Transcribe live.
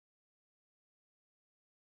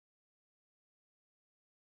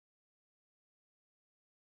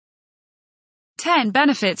10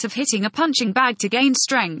 benefits of hitting a punching bag to gain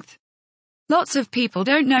strength. Lots of people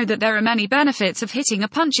don't know that there are many benefits of hitting a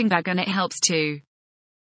punching bag, and it helps to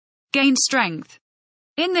gain strength.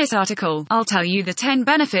 In this article, I'll tell you the 10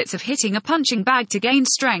 benefits of hitting a punching bag to gain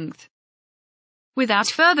strength. Without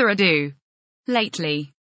further ado,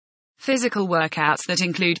 lately, physical workouts that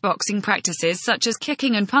include boxing practices such as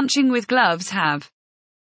kicking and punching with gloves have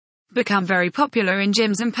become very popular in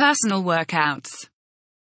gyms and personal workouts.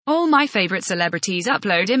 All my favorite celebrities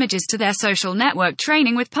upload images to their social network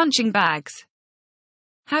training with punching bags.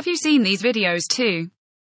 Have you seen these videos too?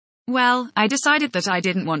 Well, I decided that I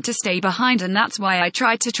didn't want to stay behind, and that's why I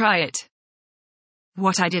tried to try it.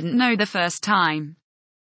 What I didn't know the first time,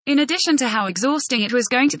 in addition to how exhausting it was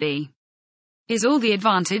going to be, is all the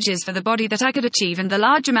advantages for the body that I could achieve and the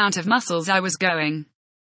large amount of muscles I was going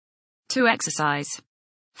to exercise.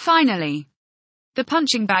 Finally, the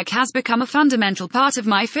punching bag has become a fundamental part of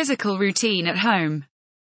my physical routine at home.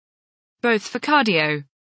 Both for cardio,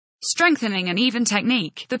 strengthening, and even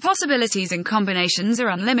technique, the possibilities and combinations are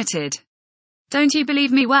unlimited. Don't you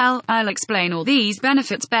believe me? Well, I'll explain all these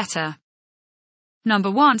benefits better.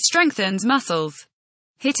 Number 1. Strengthens muscles.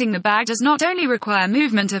 Hitting the bag does not only require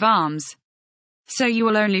movement of arms, so you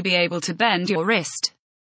will only be able to bend your wrist,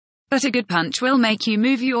 but a good punch will make you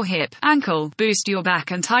move your hip, ankle, boost your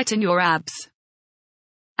back, and tighten your abs.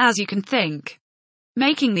 As you can think,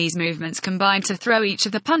 making these movements combined to throw each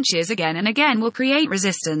of the punches again and again will create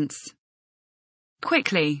resistance.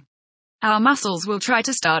 Quickly, our muscles will try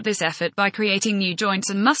to start this effort by creating new joints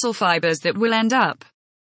and muscle fibers that will end up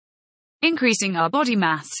increasing our body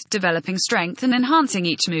mass, developing strength, and enhancing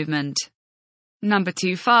each movement. Number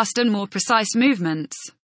 2. Fast and more precise movements.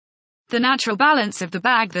 The natural balance of the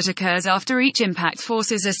bag that occurs after each impact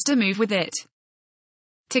forces us to move with it,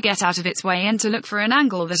 to get out of its way, and to look for an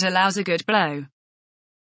angle that allows a good blow.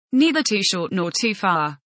 Neither too short nor too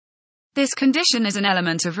far. This condition is an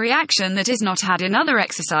element of reaction that is not had in other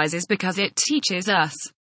exercises because it teaches us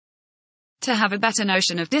to have a better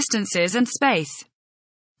notion of distances and space.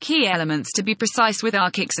 Key elements to be precise with our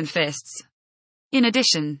kicks and fists. In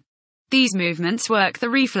addition, these movements work the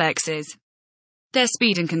reflexes, their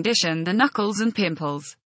speed, and condition the knuckles and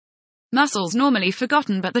pimples, muscles normally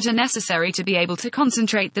forgotten but that are necessary to be able to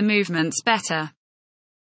concentrate the movements better.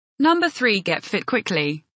 Number 3. Get fit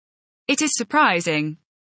quickly. It is surprising,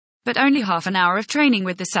 but only half an hour of training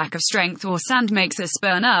with the sack of strength or sand makes us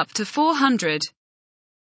burn up to 400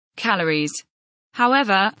 calories.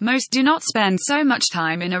 However, most do not spend so much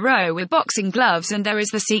time in a row with boxing gloves, and there is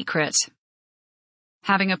the secret.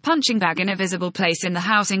 Having a punching bag in a visible place in the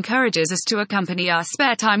house encourages us to accompany our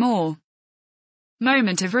spare time or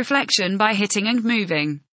moment of reflection by hitting and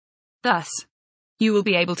moving. Thus, you will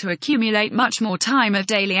be able to accumulate much more time of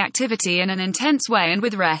daily activity in an intense way and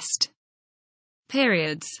with rest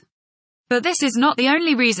periods. But this is not the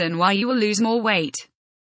only reason why you will lose more weight.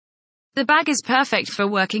 The bag is perfect for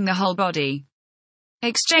working the whole body.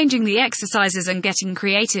 Exchanging the exercises and getting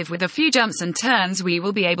creative with a few jumps and turns, we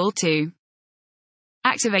will be able to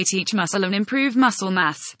activate each muscle and improve muscle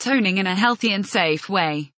mass, toning in a healthy and safe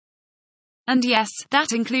way. And yes,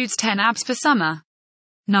 that includes 10 abs for summer.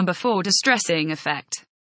 Number 4. Distressing effect.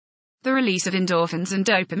 The release of endorphins and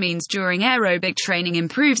dopamines during aerobic training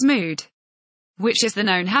improves mood, which is the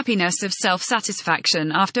known happiness of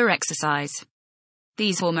self-satisfaction after exercise.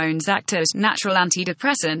 These hormones act as natural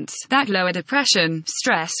antidepressants that lower depression,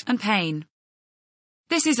 stress, and pain.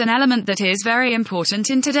 This is an element that is very important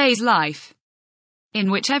in today's life,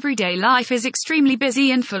 in which everyday life is extremely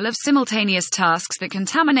busy and full of simultaneous tasks that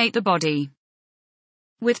contaminate the body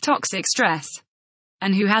with toxic stress.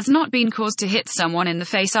 And who has not been caused to hit someone in the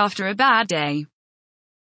face after a bad day?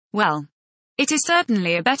 Well, it is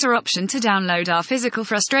certainly a better option to download our physical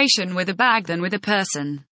frustration with a bag than with a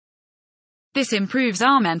person. This improves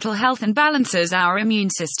our mental health and balances our immune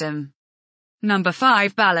system. Number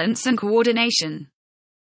 5. Balance and coordination.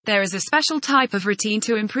 There is a special type of routine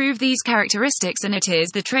to improve these characteristics, and it is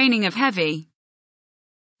the training of heavy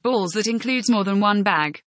balls that includes more than one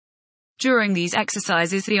bag. During these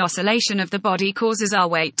exercises, the oscillation of the body causes our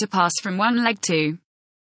weight to pass from one leg to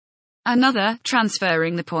another,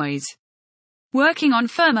 transferring the poise. Working on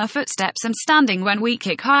firmer footsteps and standing when we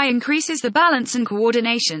kick high increases the balance and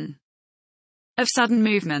coordination of sudden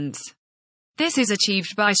movements. This is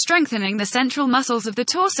achieved by strengthening the central muscles of the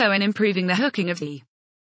torso and improving the hooking of the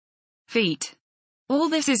feet. All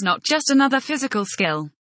this is not just another physical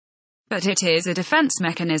skill, but it is a defense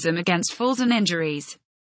mechanism against falls and injuries.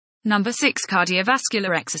 Number 6.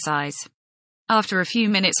 Cardiovascular exercise. After a few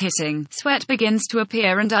minutes hitting, sweat begins to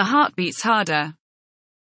appear and our heart beats harder.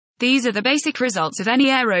 These are the basic results of any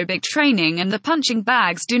aerobic training, and the punching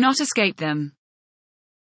bags do not escape them.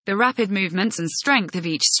 The rapid movements and strength of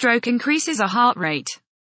each stroke increases our heart rate,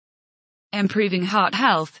 improving heart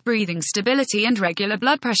health, breathing stability and regular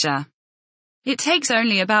blood pressure. It takes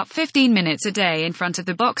only about 15 minutes a day in front of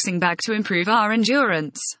the boxing bag to improve our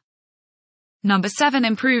endurance. Number 7.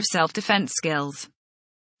 Improve self-defense skills.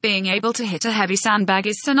 Being able to hit a heavy sandbag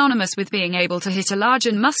is synonymous with being able to hit a large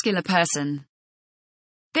and muscular person.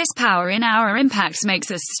 This power in our impacts makes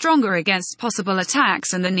us stronger against possible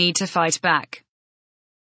attacks and the need to fight back.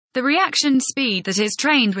 The reaction speed that is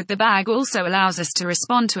trained with the bag also allows us to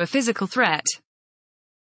respond to a physical threat.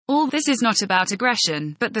 All this is not about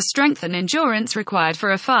aggression, but the strength and endurance required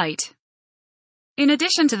for a fight. In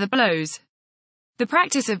addition to the blows, the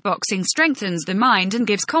practice of boxing strengthens the mind and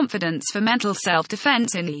gives confidence for mental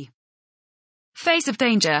self-defense in the face of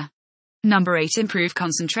danger. Number 8. Improve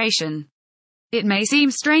concentration. It may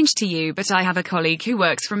seem strange to you, but I have a colleague who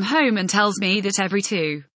works from home and tells me that every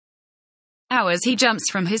 2 hours he jumps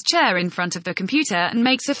from his chair in front of the computer and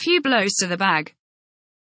makes a few blows to the bag.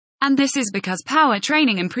 And this is because power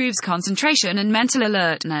training improves concentration and mental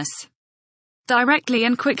alertness, directly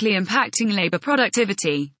and quickly impacting labor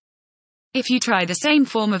productivity. If you try the same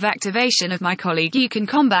form of activation of my colleague, you can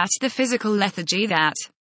combat the physical lethargy that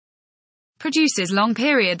produces long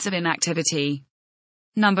periods of inactivity.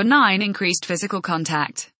 Number 9. Increased physical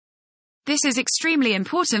contact. This is extremely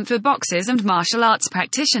important for boxers and martial arts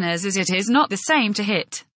practitioners, as it is not the same to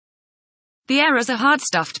hit the air as a hard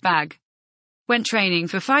stuffed bag. When training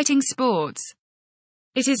for fighting sports,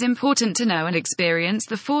 it is important to know and experience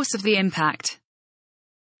the force of the impact.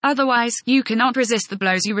 Otherwise, you cannot resist the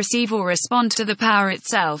blows you receive or respond to the power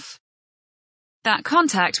itself. That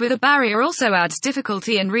contact with a barrier also adds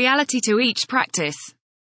difficulty and reality to each practice.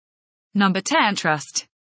 Number 10. Trust.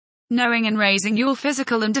 Knowing and raising your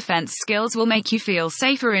physical and defense skills will make you feel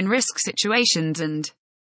safer in risk situations and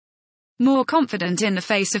more confident in the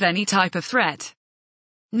face of any type of threat.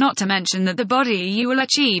 Not to mention that the body you will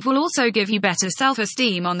achieve will also give you better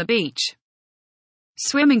self-esteem on the beach,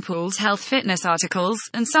 swimming pools, health fitness articles,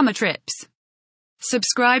 and summer trips.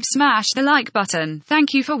 Subscribe, smash the like button.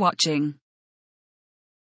 Thank you for watching.